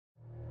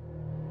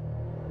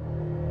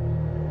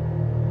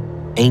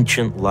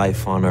Ancient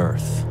life on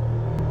Earth.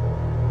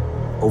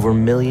 Over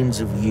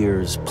millions of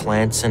years,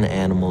 plants and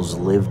animals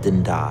lived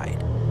and died.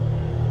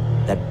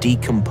 That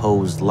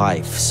decomposed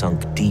life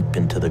sunk deep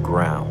into the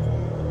ground,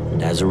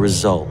 and as a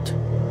result,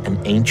 an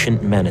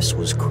ancient menace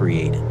was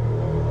created.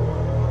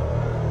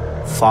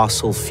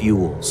 Fossil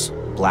fuels,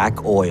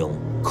 black oil,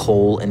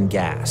 coal, and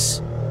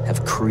gas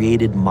have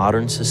created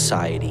modern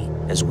society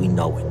as we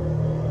know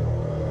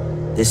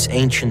it. This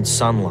ancient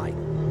sunlight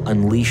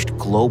unleashed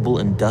global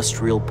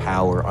industrial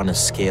power on a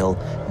scale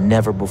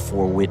never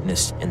before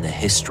witnessed in the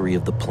history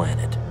of the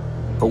planet.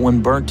 But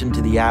when burnt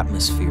into the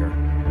atmosphere,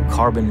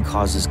 carbon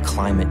causes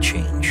climate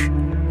change.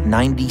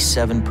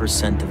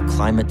 97% of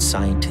climate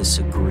scientists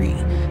agree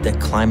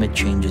that climate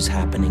change is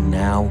happening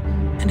now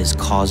and is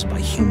caused by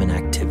human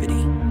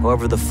activity.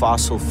 However, the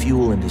fossil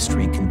fuel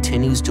industry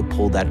continues to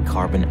pull that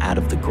carbon out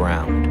of the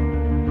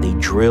ground. They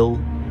drill,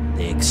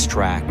 they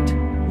extract,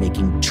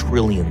 making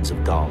trillions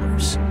of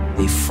dollars.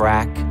 They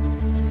frack,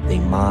 they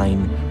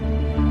mine,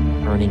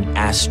 earning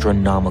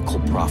astronomical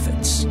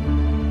profits.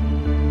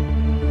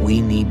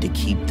 We need to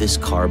keep this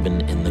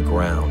carbon in the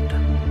ground.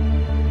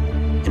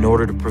 In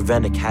order to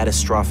prevent a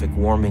catastrophic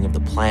warming of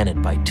the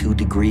planet by 2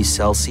 degrees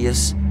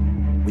Celsius,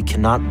 we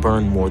cannot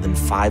burn more than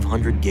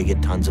 500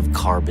 gigatons of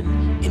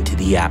carbon into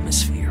the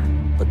atmosphere.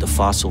 But the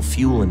fossil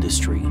fuel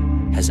industry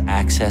has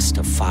access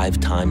to 5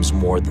 times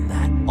more than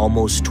that.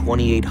 Almost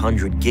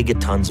 2,800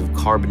 gigatons of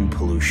carbon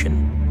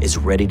pollution is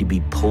ready to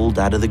be pulled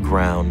out of the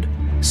ground,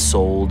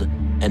 sold,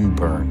 and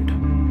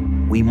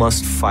burned. We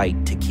must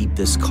fight to keep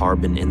this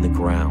carbon in the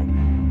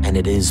ground, and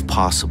it is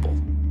possible.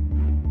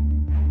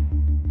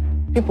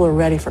 People are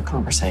ready for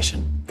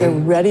conversation. They're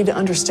ready to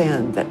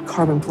understand that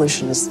carbon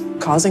pollution is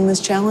causing this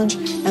challenge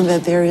and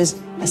that there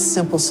is a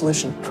simple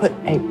solution. Put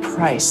a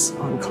price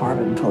on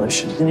carbon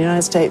pollution. In the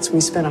United States, we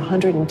spend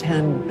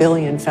 $110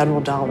 billion federal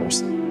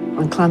dollars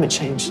on climate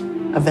change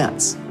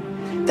events.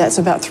 That's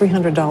about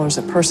 $300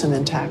 a person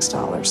in tax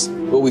dollars.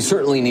 Well, we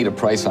certainly need a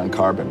price on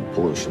carbon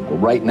pollution.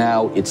 Right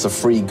now, it's a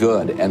free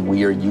good, and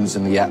we are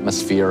using the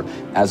atmosphere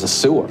as a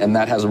sewer, and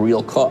that has a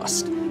real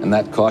cost. And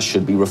that cost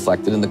should be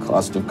reflected in the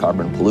cost of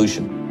carbon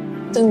pollution.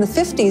 In the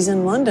 50s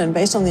in London,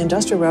 based on the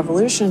Industrial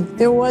Revolution,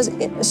 there was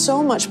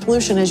so much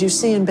pollution, as you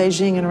see in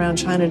Beijing and around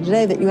China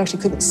today, that you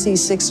actually couldn't see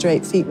 6 to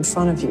 8 feet in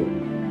front of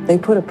you. They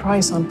put a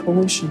price on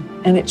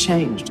pollution, and it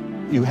changed.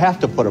 You have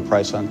to put a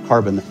price on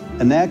carbon,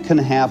 and that can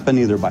happen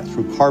either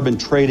through carbon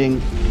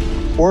trading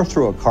or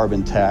through a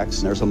carbon tax.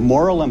 And there's a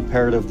moral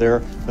imperative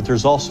there, but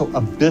there's also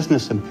a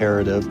business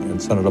imperative.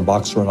 And Senator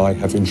Boxer and I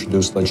have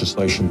introduced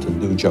legislation to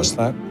do just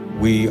that.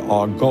 We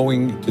are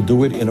going to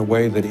do it in a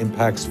way that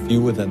impacts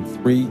fewer than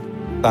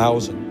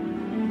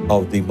 3,000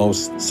 of the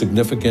most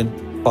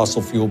significant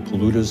fossil fuel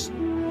polluters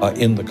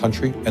in the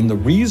country. And the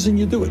reason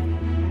you do it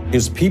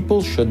is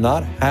people should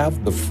not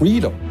have the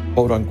freedom,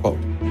 quote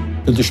unquote,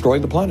 to destroy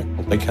the planet.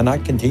 They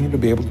cannot continue to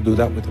be able to do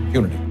that with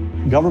impunity.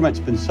 Government's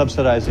been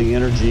subsidizing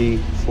energy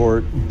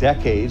for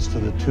decades to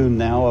the tune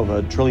now of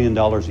 $1 trillion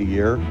a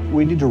year.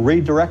 We need to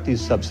redirect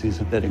these subsidies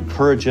that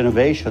encourage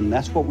innovation.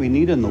 That's what we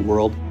need in the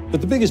world. But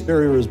the biggest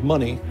barrier is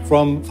money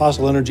from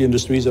fossil energy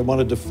industries that want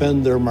to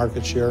defend their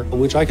market share,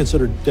 which I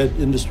consider dead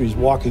industries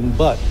walking,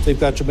 but they've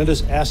got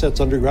tremendous assets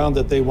underground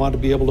that they want to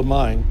be able to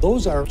mine.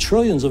 Those are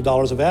trillions of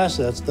dollars of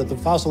assets that the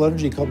fossil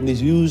energy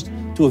companies used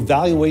to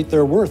evaluate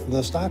their worth in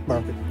the stock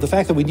market. The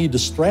fact that we need to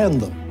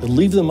strand them and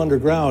leave them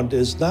underground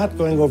is not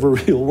going over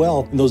real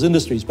well in those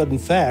industries. But in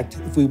fact,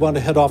 if we want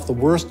to head off the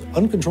worst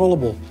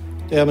uncontrollable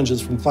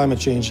damages from climate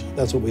change,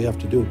 that's what we have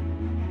to do.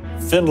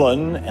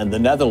 Finland and the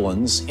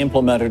Netherlands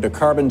implemented a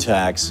carbon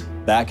tax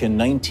back in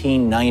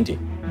 1990,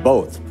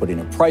 both putting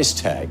a price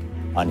tag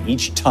on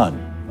each ton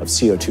of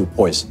CO2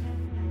 poison.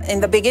 In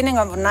the beginning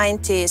of the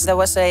 90s, there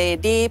was a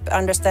deep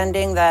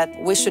understanding that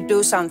we should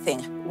do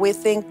something. We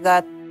think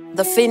that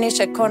the Finnish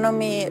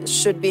economy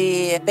should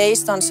be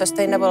based on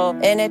sustainable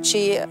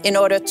energy in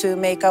order to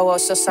make our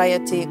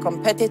society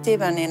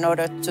competitive and in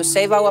order to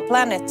save our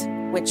planet,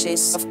 which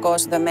is, of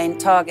course, the main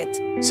target.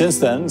 Since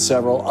then,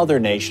 several other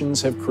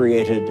nations have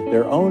created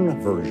their own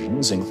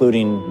versions,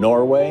 including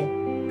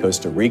Norway,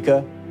 Costa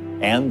Rica,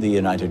 and the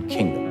United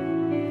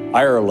Kingdom.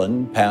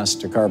 Ireland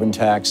passed a carbon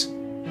tax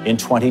in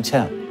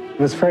 2010. It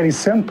was fairly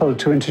simple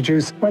to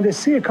introduce. When they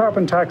see a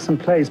carbon tax in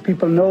place,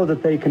 people know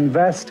that they can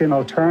invest in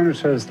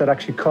alternatives that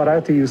actually cut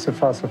out the use of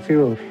fossil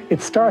fuel.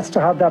 It starts to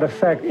have that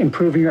effect,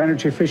 improving your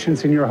energy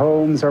efficiency in your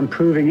homes or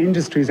improving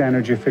industry's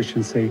energy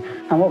efficiency.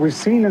 And what we've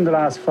seen in the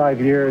last 5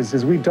 years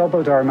is we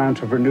doubled our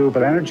amount of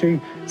renewable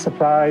energy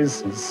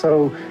supplies.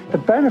 So the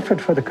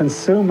benefit for the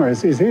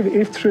consumers is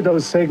if through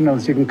those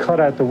signals you can cut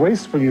out the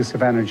wasteful use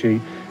of energy,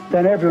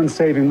 then everyone's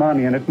saving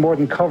money and it more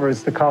than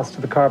covers the cost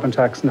of the carbon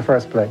tax in the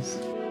first place.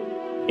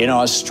 In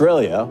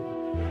Australia,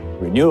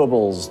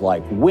 renewables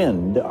like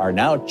wind are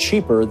now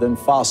cheaper than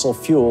fossil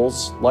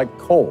fuels like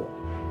coal.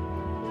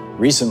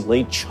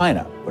 Recently,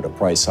 China put a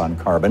price on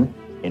carbon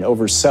in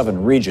over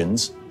 7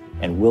 regions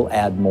and will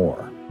add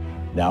more.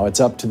 Now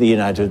it's up to the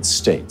United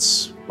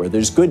States, where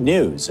there's good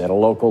news at a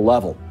local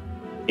level.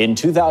 In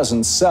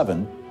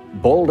 2007,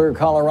 Boulder,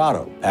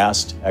 Colorado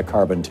passed a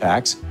carbon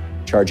tax,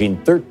 charging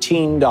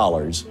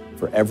 $13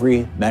 for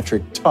every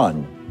metric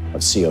ton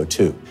of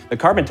CO2. The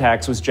carbon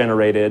tax was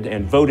generated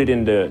and voted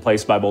into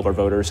place by Boulder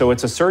voters. So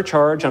it's a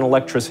surcharge on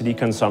electricity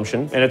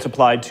consumption, and it's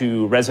applied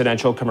to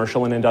residential,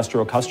 commercial, and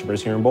industrial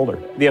customers here in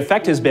Boulder. The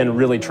effect has been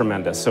really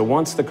tremendous. So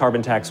once the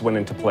carbon tax went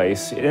into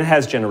place, it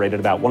has generated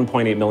about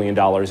 $1.8 million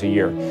a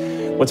year.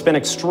 What's been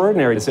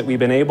extraordinary is that we've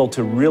been able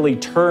to really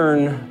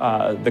turn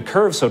the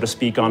curve, so to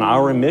speak, on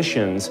our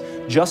emissions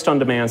just on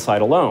demand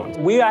side alone.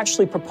 We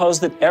actually propose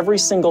that every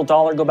single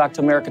dollar go back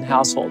to American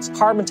households.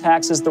 Carbon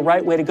tax is the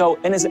right way to go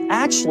and is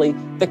actually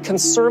the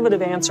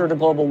conservative answer to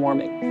global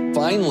warming.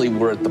 Finally,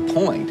 we're at the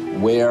point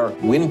where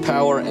wind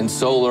power and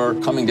solar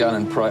coming down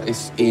in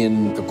price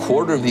in a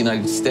quarter of the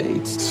United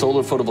States.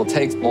 Solar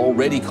photovoltaics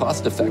already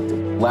cost effective.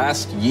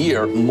 Last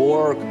year,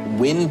 more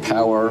wind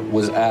power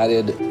was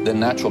added than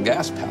natural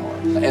gas power.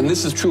 And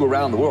this is true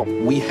around the world.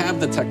 We have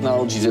the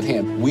technologies at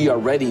hand. We are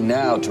ready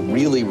now to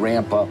really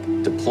ramp up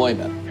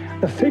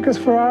deployment. The figures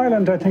for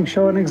Ireland, I think,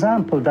 show an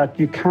example that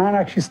you can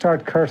actually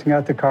start cutting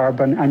out the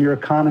carbon and your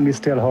economy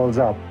still holds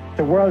up.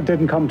 The world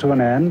didn't come to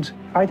an end.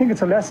 I think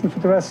it's a lesson for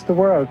the rest of the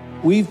world.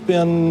 We've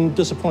been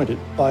disappointed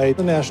by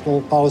the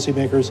national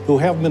policymakers who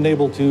haven't been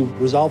able to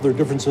resolve their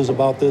differences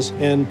about this,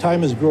 and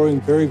time is growing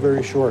very,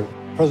 very short.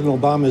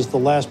 President Obama is the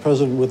last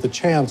president with the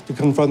chance to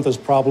confront this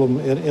problem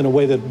in a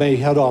way that may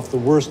head off the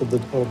worst of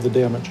the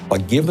damage.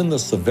 But given the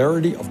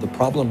severity of the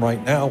problem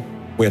right now,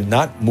 we're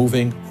not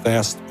moving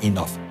fast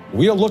enough.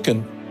 We are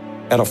looking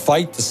at a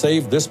fight to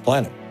save this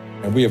planet.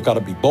 And we have got to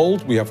be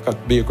bold, we have got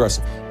to be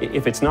aggressive.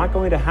 If it's not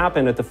going to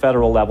happen at the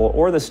federal level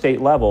or the state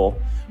level,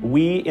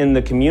 we in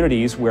the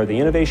communities where the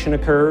innovation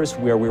occurs,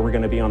 where we were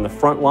going to be on the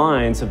front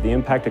lines of the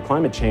impact of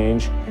climate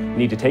change,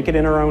 need to take it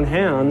in our own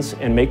hands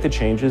and make the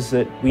changes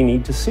that we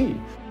need to see.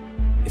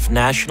 If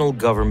national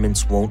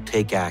governments won't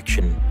take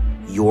action,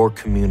 your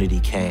community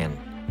can.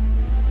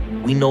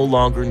 We no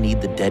longer need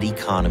the dead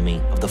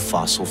economy of the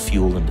fossil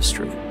fuel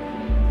industry.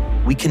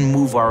 We can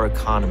move our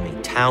economy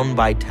town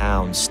by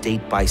town,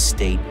 state by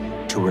state,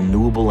 to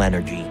renewable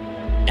energy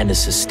and a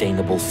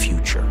sustainable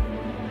future.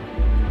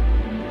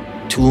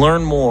 To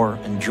learn more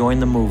and join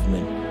the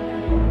movement,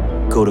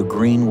 go to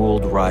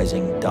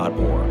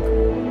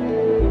greenworldrising.org.